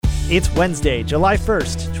It's Wednesday, July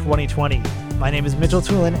 1st, 2020. My name is Mitchell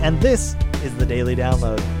Tulin, and this is the Daily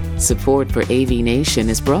Download. Support for AV Nation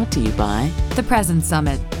is brought to you by The Presence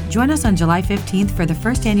Summit. Join us on July 15th for the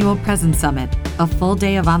first annual Presence Summit, a full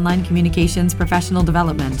day of online communications professional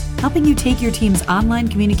development, helping you take your team's online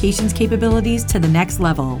communications capabilities to the next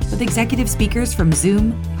level with executive speakers from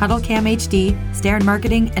Zoom, HuddleCam HD, Staren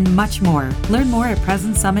Marketing, and much more. Learn more at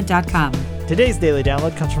presencesummit.com. Today's Daily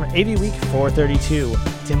Download comes from AV Week 432.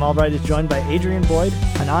 Tim Albright is joined by Adrian Boyd,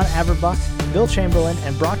 Hanan Averbuch, Bill Chamberlain,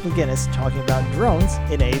 and Brock McGinnis talking about drones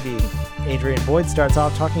in AV. Adrian Boyd starts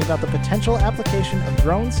off talking about the potential application of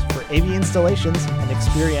drones for AV installations and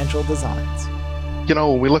experiential designs. You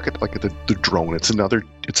know, when we look at the drone, it's another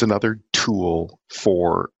tool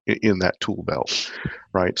in that tool belt,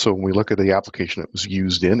 right? So when we look at the application it was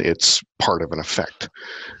used in, it's part of an effect.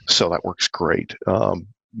 So that works great.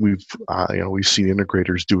 We've seen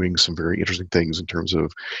integrators doing some very interesting things in terms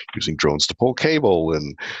of using drones to pull cable,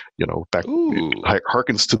 and back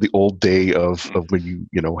harkens to the old day of when you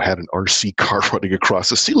had an RC car running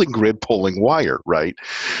across a ceiling grid pulling wire, right?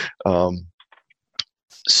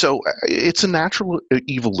 So it's a natural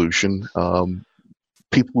evolution.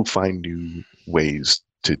 People will find new ways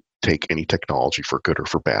to take any technology for good or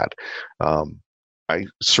for bad. I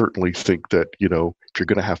certainly think that, if you're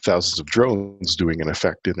going to have thousands of drones doing an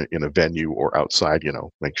effect in a venue or outside,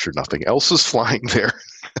 make sure nothing else is flying there.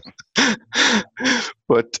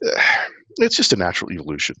 But it's just a natural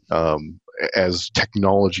evolution. As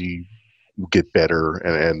technology will get better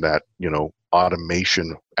and that,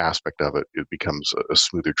 automation aspect of it becomes a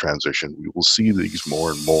smoother transition. We will see these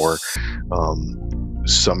more and more.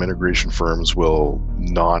 Some integration firms will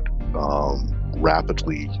not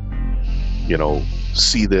rapidly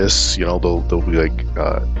see this, they'll be like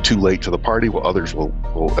too late to the party, while others will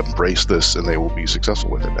embrace this and they will be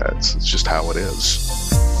successful with it. It's just how it is.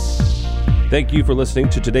 Thank you for listening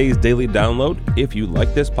to today's Daily Download. If you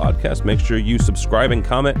like this podcast, make sure you subscribe and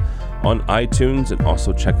comment on iTunes, and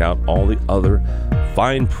also check out all the other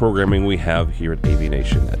fine programming we have here at AV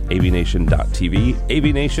Nation at avnation.tv,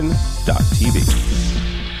 avnation.tv.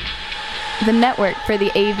 The network for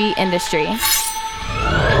the AV industry.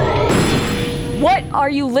 What are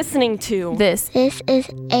you listening to? This is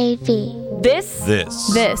AV. This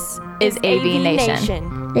is AV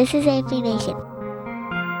Nation. This is AV Nation.